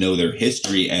and to know their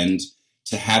history and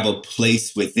to have a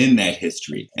place within that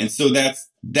history. And so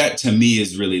that to me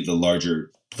is really the larger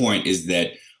point, is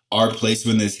that our place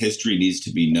within this history needs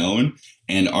to be known,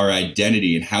 and our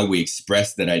identity and how we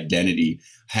express that identity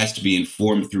has to be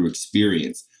informed through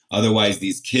experience. Otherwise,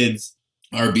 these kids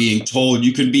are being told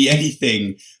you can be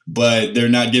anything, but they're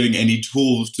not giving any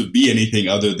tools to be anything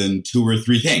other than 2 or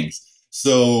 3 things.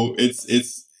 So it's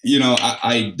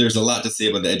there's a lot to say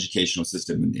about the educational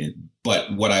system,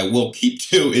 but what I will keep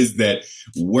to is that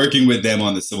working with them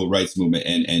on the civil rights movement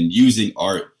and using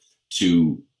art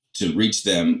to reach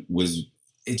them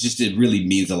it really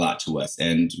means a lot to us.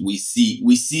 And we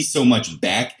see so much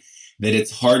back that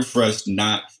it's hard for us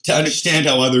not to understand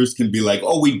how others can be like,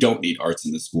 oh, we don't need arts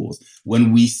in the schools.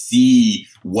 When we see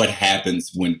what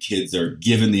happens when kids are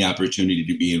given the opportunity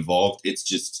to be involved,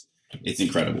 it's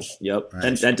incredible. Yep.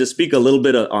 Right. And to speak a little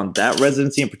bit on that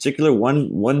residency in particular,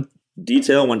 one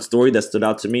detail, one story that stood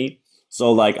out to me.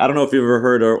 So I don't know if you've ever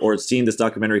heard or seen this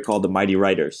documentary called The Mighty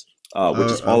Writers,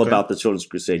 which is all about the Children's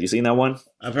Crusade. You seen that one?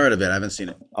 I've heard of it. I haven't seen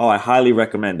it. Oh, I highly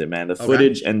recommend it, man. The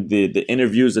footage and the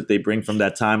interviews that they bring from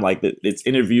that time, it's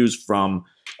interviews from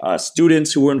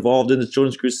students who were involved in the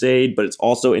Children's Crusade, but it's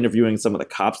also interviewing some of the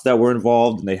cops that were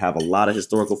involved, and they have a lot of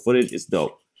historical footage. It's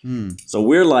dope. So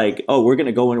we're like, we're going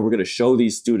to go in and we're going to show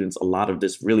these students a lot of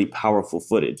this really powerful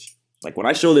footage. Like when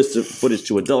I show this footage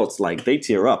to adults, they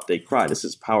tear up, they cry. This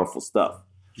is powerful stuff.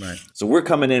 Right. So we're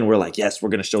coming in, we're like, yes, we're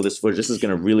going to show this footage. This is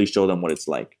going to really show them what it's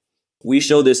like. We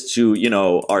show this to,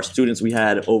 our students. We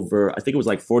had over, I think it was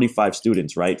 45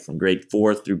 students, right? From grade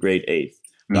 4 through grade 8.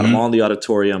 Got them all in the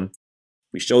auditorium.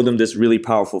 We showed them this really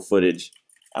powerful footage.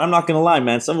 And I'm not going to lie,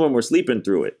 man, some of them were sleeping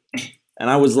through it.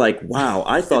 And I was like, wow,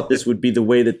 I thought this would be the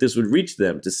way that this would reach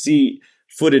them, to see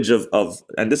footage of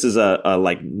and this is a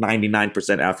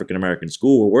 99% African-American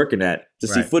school we're working at, to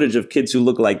see footage of kids who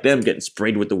look like them getting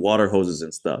sprayed with the water hoses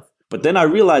and stuff. But then I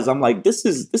realized, I'm like, this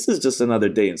is just another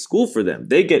day in school for them.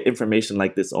 They get information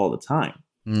like this all the time.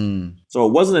 So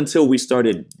it wasn't until we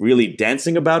started really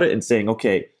dancing about it and saying,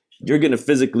 okay, you're going to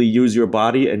physically use your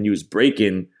body and use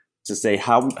breaking to say,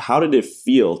 how did it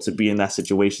feel to be in that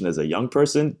situation as a young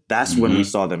person? That's when we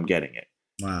saw them getting it.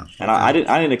 Wow. And I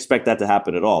didn't expect that to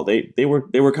happen at all. They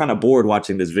were kind of bored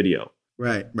watching this video.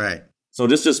 Right. So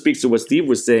this just speaks to what Steve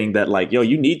was saying, that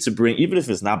you need to bring, even if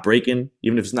it's not breaking,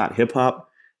 even if it's not hip hop,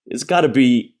 it's got to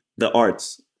be the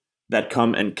arts that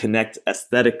come and connect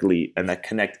aesthetically and that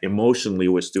connect emotionally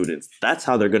with students. That's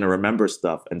how they're going to remember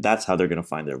stuff, and that's how they're going to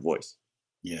find their voice.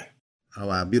 Yeah. Oh,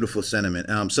 wow. Beautiful sentiment.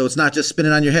 So it's not just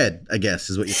spinning on your head, I guess,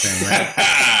 is what you're saying,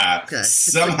 right? Okay.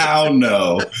 Somehow,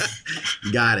 no.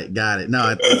 Got it.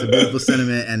 No, it's a beautiful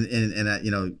sentiment.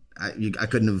 And I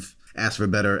couldn't have ask for a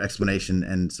better explanation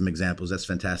and some examples. That's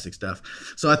fantastic stuff.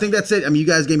 So I think that's it. I mean, you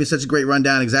guys gave me such a great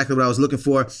rundown, exactly what I was looking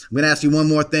for. I'm going to ask you one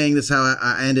more thing. This is how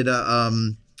I ended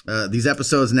these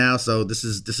episodes now. So this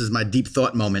is my deep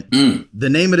thought moment. The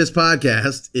name of this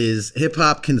podcast is Hip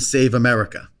Hop Can Save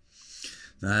America.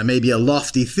 Maybe a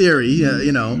lofty theory,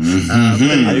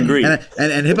 I agree.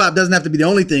 And hip hop doesn't have to be the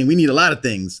only thing. We need a lot of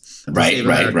things. Right.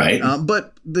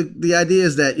 But the idea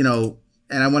is that,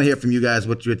 and I want to hear from you guys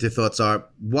what your thoughts are.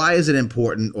 Why is it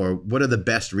important, or what are the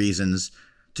best reasons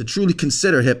to truly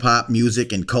consider hip hop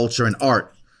music and culture and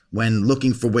art when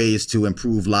looking for ways to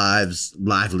improve lives,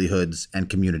 livelihoods, and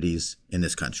communities in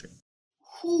this country?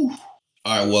 All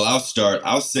right, well, I'll start.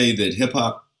 I'll say that hip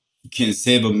hop can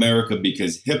save America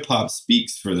because hip hop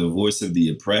speaks for the voice of the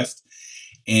oppressed.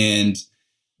 And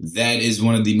that is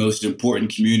one of the most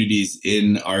important communities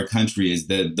in our country, is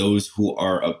that those who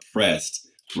are oppressed,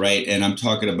 right? And I'm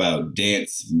talking about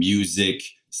dance, music,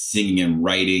 singing and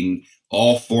writing,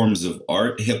 all forms of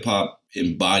art. Hip hop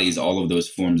embodies all of those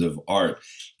forms of art.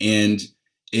 And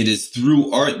it is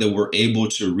through art that we're able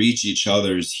to reach each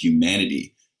other's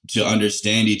humanity, to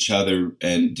understand each other,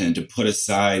 and to put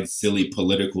aside silly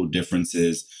political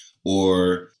differences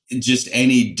or just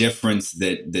any difference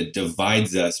that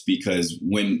divides us. Because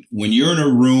when you're in a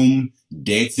room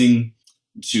dancing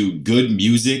to good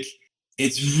music,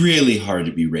 it's really hard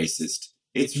to be racist.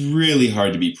 It's really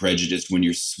hard to be prejudiced when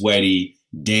you're sweaty,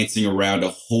 dancing around a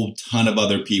whole ton of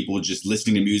other people, just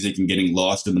listening to music and getting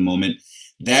lost in the moment.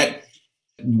 That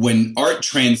when art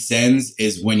transcends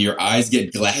is when your eyes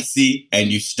get glassy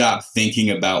and you stop thinking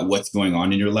about what's going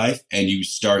on in your life and you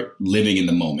start living in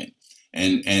the moment.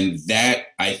 And that,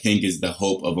 I think, is the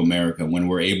hope of America, when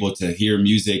we're able to hear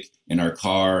music in our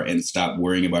car and stop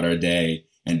worrying about our day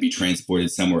and be transported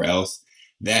somewhere else.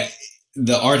 That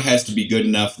the art has to be good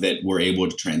enough that we're able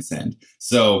to transcend.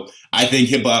 So I think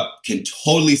hip hop can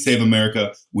totally save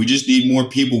America. We just need more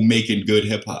people making good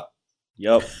hip hop.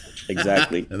 Yep,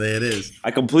 exactly. There it is.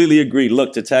 I completely agree.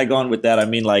 Look, to tag on with that, I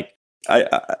mean, like,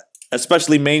 I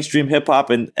especially mainstream hip hop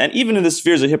and even in the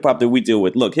spheres of hip hop that we deal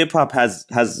with. Look, hip hop has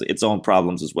its own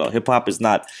problems as well. Hip hop is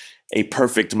not a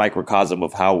perfect microcosm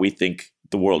of how we think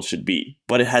the world should be,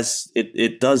 but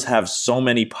it does have so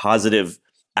many positive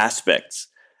aspects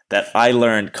that I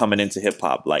learned coming into hip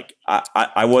hop. Like,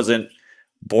 I wasn't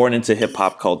born into hip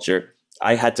hop culture.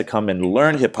 I had to come and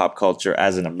learn hip hop culture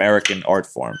as an American art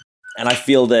form. And I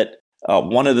feel that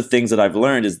one of the things that I've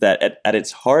learned is that at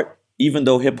its heart, even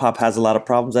though hip hop has a lot of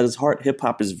problems, at its heart, hip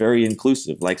hop is very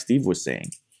inclusive, like Steve was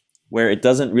saying, where it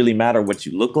doesn't really matter what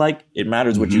you look like. It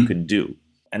matters what you can do.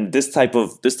 And this type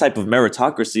of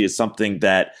meritocracy is something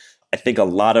that I think a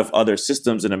lot of other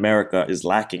systems in America is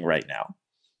lacking right now.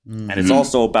 And it's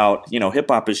also about, hip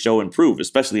hop is show and prove,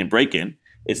 especially in breaking.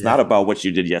 It's not about what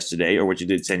you did yesterday or what you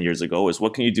did 10 years ago. It's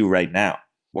what can you do right now?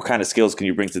 What kind of skills can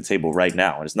you bring to the table right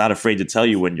now? And it's not afraid to tell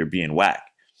you when you're being whack.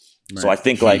 Right. So I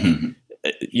think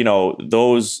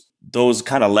those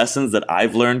kind of lessons that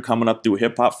I've learned coming up through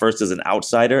hip hop, first as an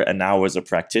outsider and now as a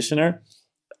practitioner,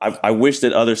 I wish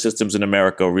that other systems in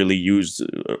America really used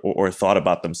or thought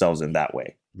about themselves in that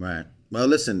way. Right. Well,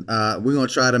 listen, we're going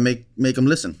to try to make them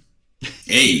listen.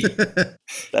 Hey,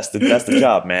 that's the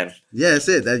job, man. Yeah, that's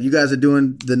it. That you guys are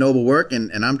doing the noble work, and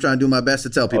I'm trying to do my best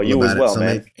to tell people you about as well, it. So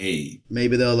man.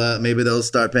 Maybe they'll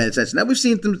start paying attention. Now we've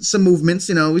seen some movements.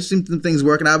 We've seen some things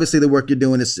working. Obviously, the work you're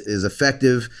doing is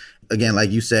effective. Again, like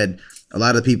you said, a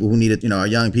lot of the people who need it, are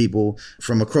young people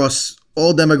from across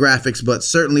all demographics, but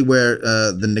certainly where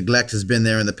the neglect has been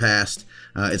there in the past.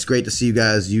 It's great to see you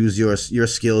guys use your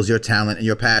skills, your talent, and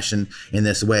your passion in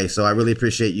this way. So I really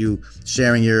appreciate you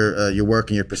sharing your work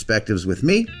and your perspectives with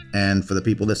me and for the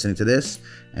people listening to this.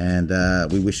 And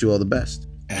we wish you all the best.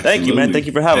 Absolutely. Thank you, man. Thank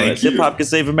you for having us. Hip Hop Can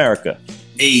Save America.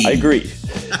 Hey. I agree.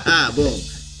 Boom.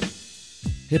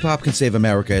 Hip Hop Can Save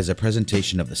America is a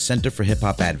presentation of the Center for Hip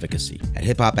Hop Advocacy at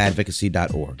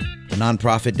hiphopadvocacy.org, a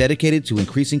nonprofit dedicated to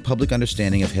increasing public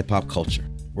understanding of hip hop culture.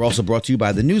 We're also brought to you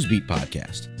by the Newsbeat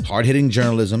podcast, hard-hitting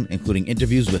journalism, including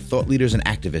interviews with thought leaders and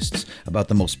activists about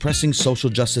the most pressing social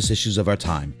justice issues of our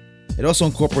time. It also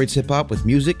incorporates hip-hop with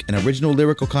music and original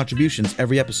lyrical contributions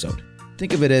every episode.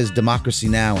 Think of it as Democracy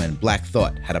Now! And Black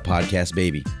Thought had a podcast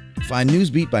baby. Find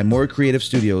Newsbeat by More Creative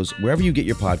Studios wherever you get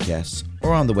your podcasts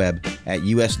or on the web at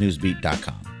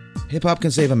usnewsbeat.com. Hip Hop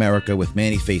Can Save America with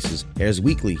Manny Faces airs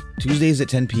weekly, Tuesdays at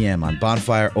 10 p.m. on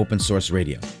Bonfire Open Source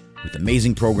Radio. With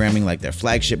amazing programming like their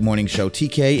flagship morning show,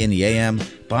 TK in the AM,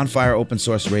 Bonfire Open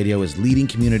Source Radio is leading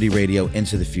community radio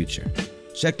into the future.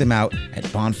 Check them out at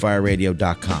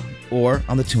bonfireradio.com or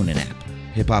on the TuneIn app.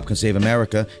 Hip Hop Can Save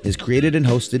America is created and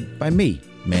hosted by me,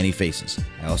 Manny Faces.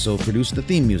 I also produce the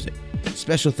theme music.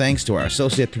 Special thanks to our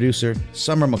associate producer,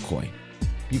 Summer McCoy.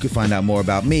 You can find out more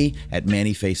about me at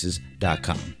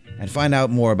mannyfaces.com. And find out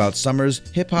more about Summer's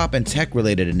hip-hop and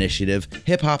tech-related initiative,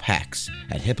 Hip Hop Hacks,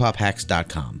 at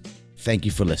hiphophacks.com. Thank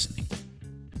you for listening.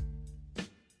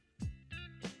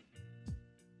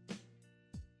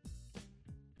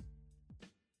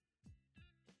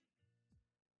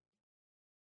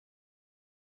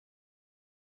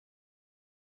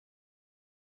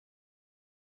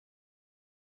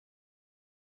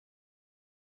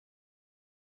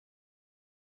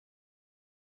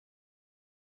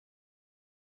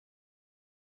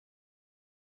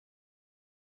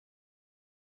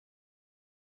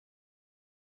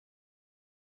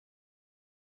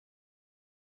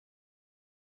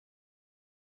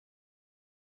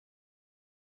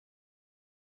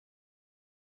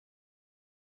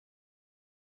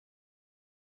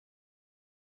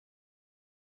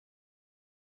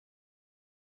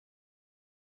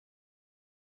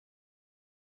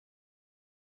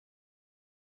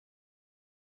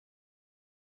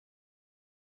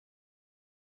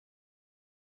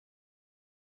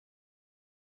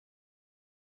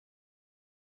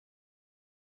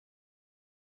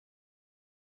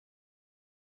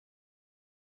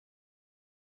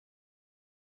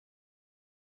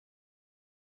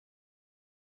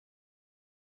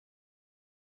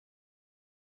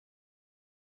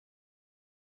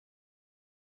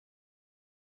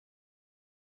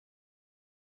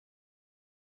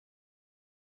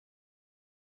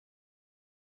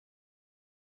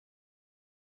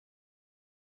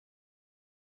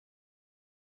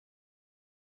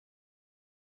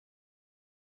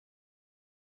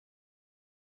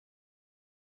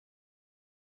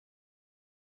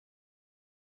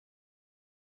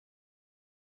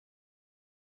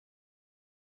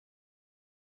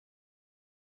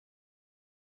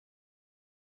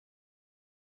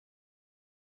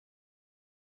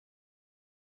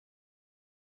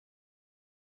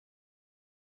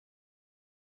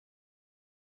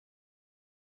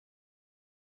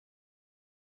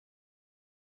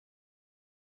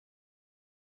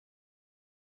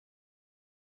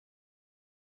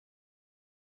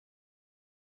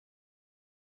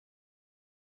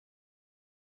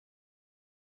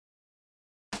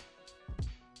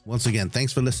 Once again,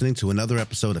 thanks for listening to another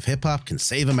episode of Hip Hop Can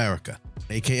Save America,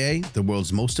 aka the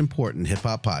world's most important hip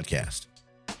hop podcast.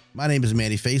 My name is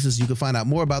Manny Faces. You can find out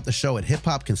more about the show at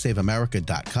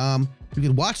hiphopcansaveamerica.com. You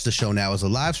can watch the show now as a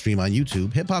live stream on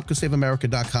YouTube,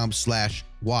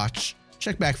 hiphopcansaveamerica.com/watch.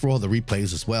 Check back for all the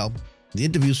replays as well. The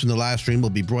interviews from the live stream will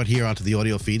be brought here onto the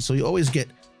audio feed, so you always get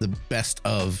the best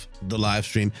of the live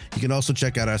stream. You can also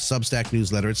check out our Substack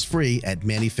newsletter. It's free at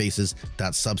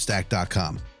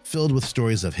mannyfaces.substack.com. Filled with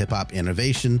stories of hip-hop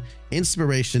innovation,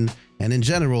 inspiration, and in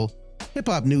general,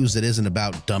 hip-hop news that isn't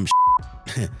about dumb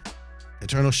shit.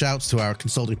 Eternal shouts to our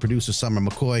consulting producer, Summer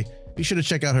McCoy. Be sure to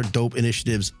check out her dope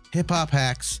initiatives, Hip Hop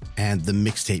Hacks, and the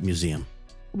Mixtape Museum.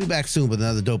 We'll be back soon with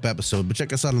another dope episode, but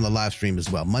check us out on the live stream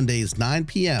as well. Mondays, 9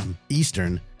 p.m.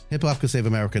 Eastern,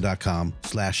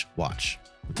 hiphopcansaveamerica.com/watch.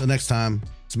 Until next time,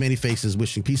 it's Manny Faces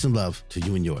wishing peace and love to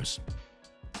you and yours.